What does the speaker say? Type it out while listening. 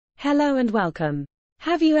Hello and welcome.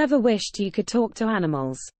 Have you ever wished you could talk to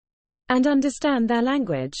animals and understand their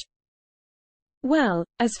language? Well,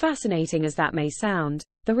 as fascinating as that may sound,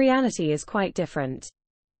 the reality is quite different.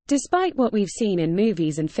 Despite what we've seen in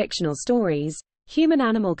movies and fictional stories,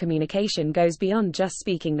 human-animal communication goes beyond just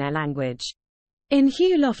speaking their language. In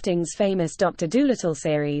Hugh Lofting's famous Dr. Dolittle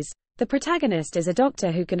series, the protagonist is a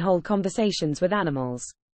doctor who can hold conversations with animals.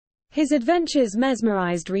 His adventures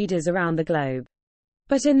mesmerized readers around the globe.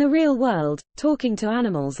 But in the real world, talking to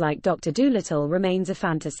animals like Dr. Dolittle remains a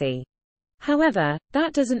fantasy. However,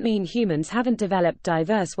 that doesn't mean humans haven't developed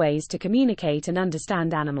diverse ways to communicate and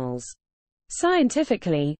understand animals.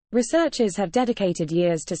 Scientifically, researchers have dedicated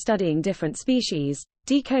years to studying different species,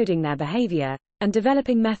 decoding their behavior, and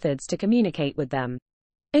developing methods to communicate with them.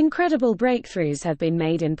 Incredible breakthroughs have been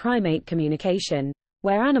made in primate communication,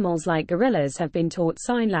 where animals like gorillas have been taught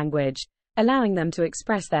sign language, allowing them to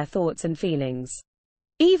express their thoughts and feelings.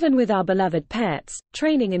 Even with our beloved pets,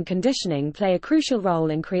 training and conditioning play a crucial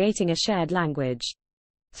role in creating a shared language.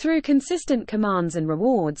 Through consistent commands and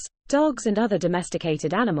rewards, dogs and other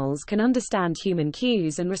domesticated animals can understand human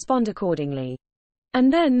cues and respond accordingly.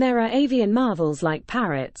 And then there are avian marvels like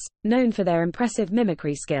parrots, known for their impressive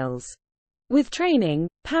mimicry skills. With training,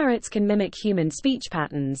 parrots can mimic human speech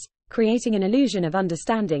patterns, creating an illusion of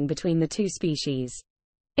understanding between the two species.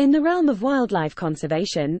 In the realm of wildlife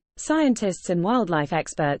conservation, scientists and wildlife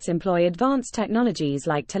experts employ advanced technologies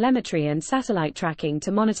like telemetry and satellite tracking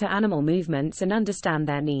to monitor animal movements and understand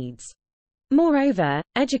their needs. Moreover,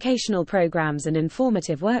 educational programs and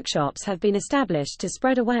informative workshops have been established to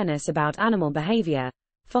spread awareness about animal behavior,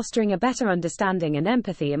 fostering a better understanding and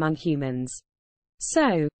empathy among humans.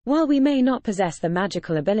 So, while we may not possess the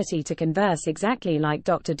magical ability to converse exactly like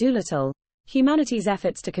Dr. Dolittle, humanity's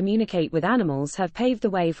efforts to communicate with animals have paved the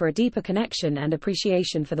way for a deeper connection and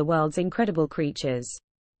appreciation for the world's incredible creatures.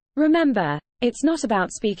 Remember, it's not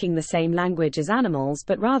about speaking the same language as animals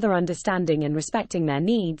but rather understanding and respecting their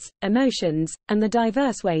needs, emotions, and the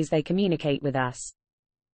diverse ways they communicate with us.